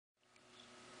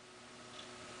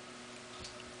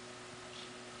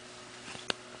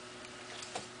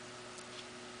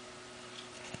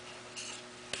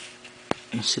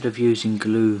instead of using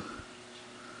glue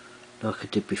like I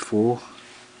did before,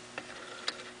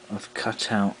 I've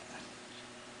cut out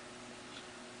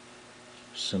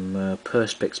some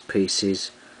perspex pieces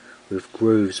with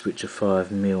grooves which are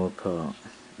 5mm apart.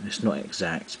 It's not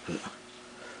exact, but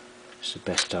it's the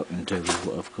best I can do with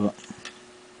what I've got.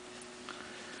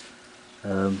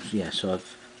 Yeah, so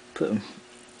I've put them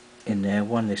in there,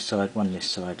 one this side, one this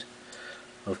side.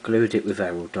 I've glued it with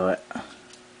araldite,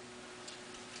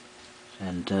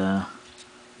 and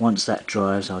once that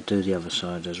dries I'll do the other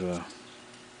side as well.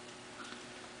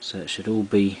 So it should all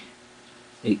be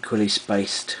equally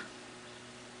spaced.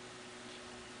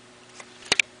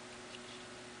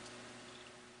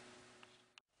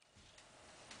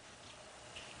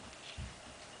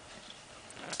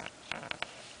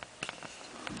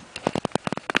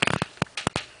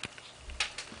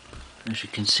 As you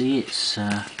can see, it's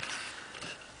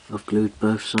I've glued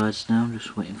both sides now. I'm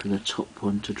just waiting for the top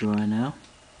one to dry now,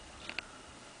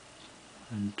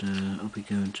 and I'll be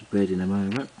going to bed in a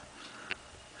moment,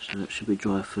 so that should be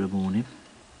dry for the morning.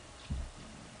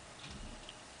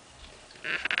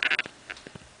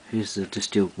 Here's the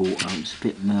distilled water. It's a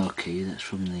bit murky. That's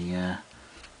from the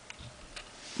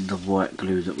white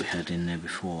glue that we had in there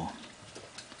before.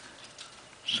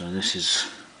 So this is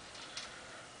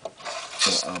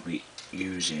what I'll be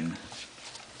using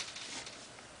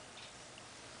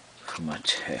for my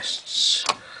tests,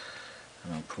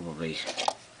 and I'll put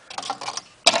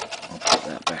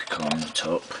that back on the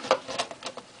top.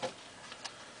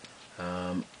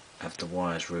 Have the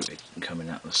wires routed and coming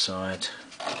out the side,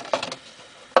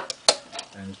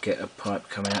 and get a pipe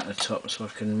coming out the top so I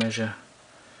can measure,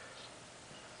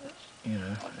 you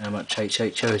know, how much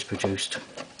H2O is produced.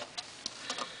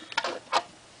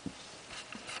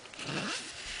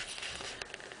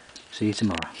 See you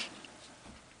tomorrow.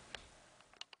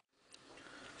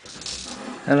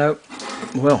 Hello.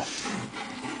 Well,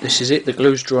 this is it. The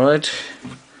glue's dried.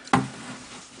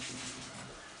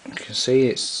 You can see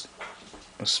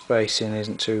the spacing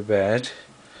isn't too bad.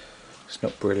 It's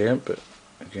not brilliant, but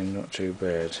again, not too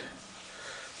bad.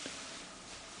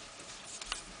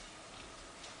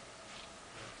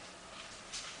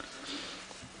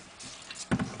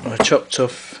 I chopped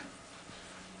off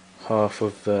half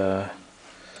of the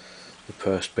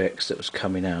perspex that was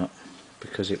coming out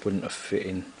because it wouldn't have fit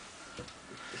in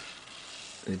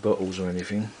the bottles or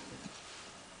anything.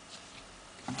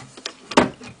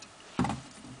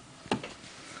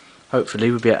 Hopefully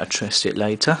we'll be able to test it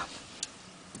later.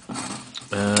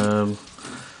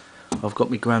 I've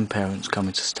got my grandparents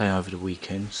coming to stay over the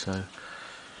weekend, so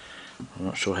I'm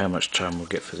not sure how much time we'll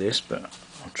get for this, but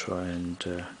I'll try and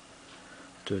do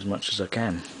as much as I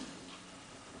can.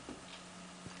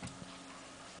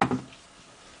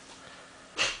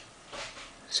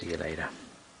 See you later.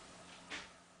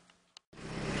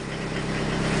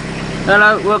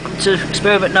 Hello, welcome to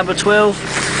experiment number 12.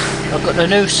 I've got the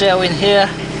new cell in here.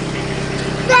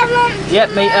 Yep,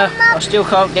 meter. I still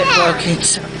can't get working,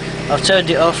 so I've turned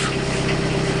it off.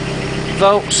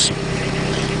 Volts,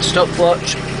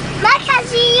 stopwatch,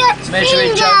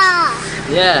 measuring jugs.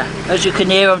 Yeah, as you can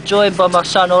hear, I'm joined by my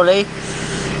son Ollie,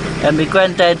 and my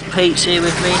granddad Pete's here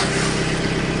with me.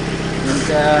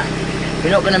 And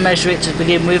we're not going to measure it to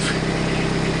begin with.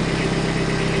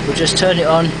 We'll just turn it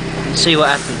on and see what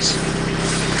happens.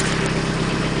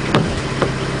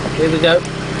 Here we go.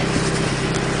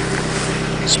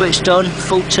 Switched on,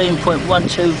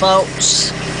 14.12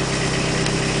 volts.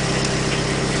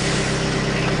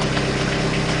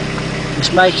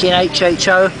 It's making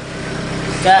H2O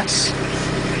gas.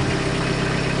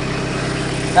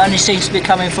 It only seems to be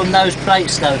coming from those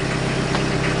plates though.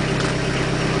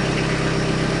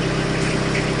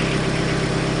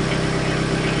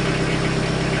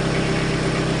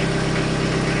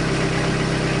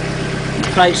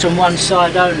 Plates on one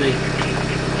side only.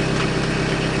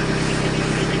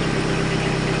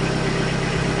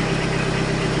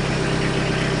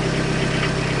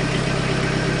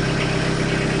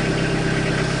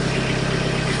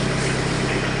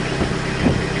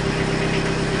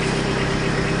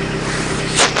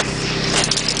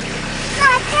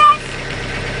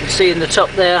 You see in the top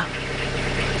there,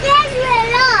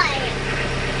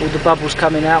 all the bubbles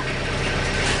coming out.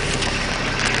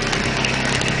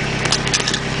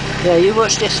 Yeah, you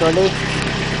watch this, Ollie.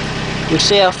 We'll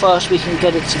see how fast we can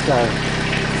get it to go.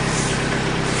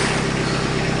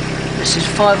 This is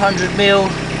 500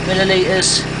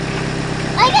 millilitres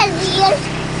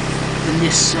in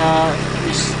this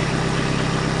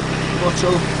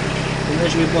bottle, the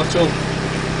measuring bottle.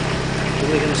 So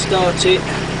we're going to start it.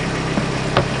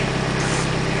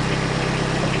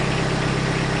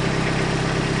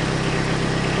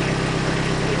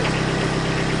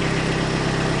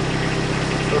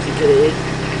 get it in.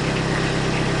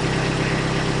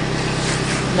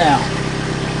 Now,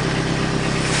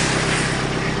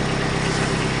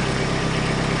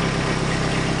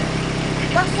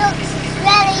 my socks is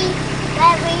very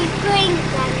green,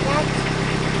 Grandad.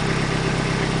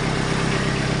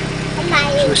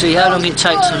 so we'll see how long it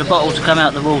takes for the bottle to come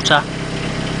out the water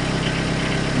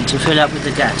and to fill up with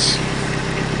the gas.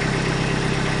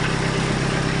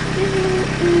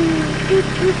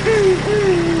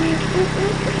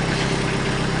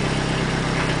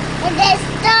 And there's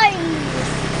stones.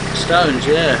 Stones,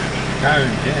 yeah.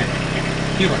 Stones, yeah.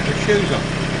 You got your shoes on.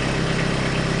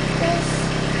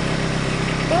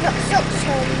 We've got socks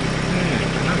on.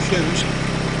 Yeah, no shoes.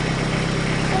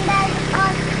 And then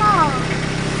our car.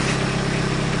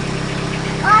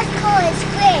 Our car is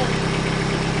green.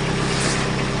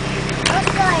 Our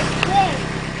car is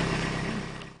green.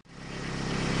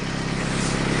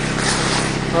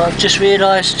 Well, I've just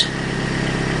realised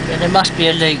that there must be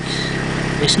a leak.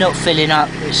 It's not filling up.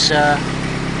 It's so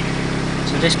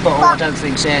this bottle I don't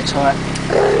think is airtight.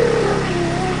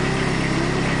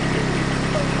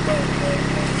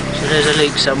 So there's a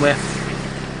leak somewhere.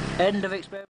 End of experiment.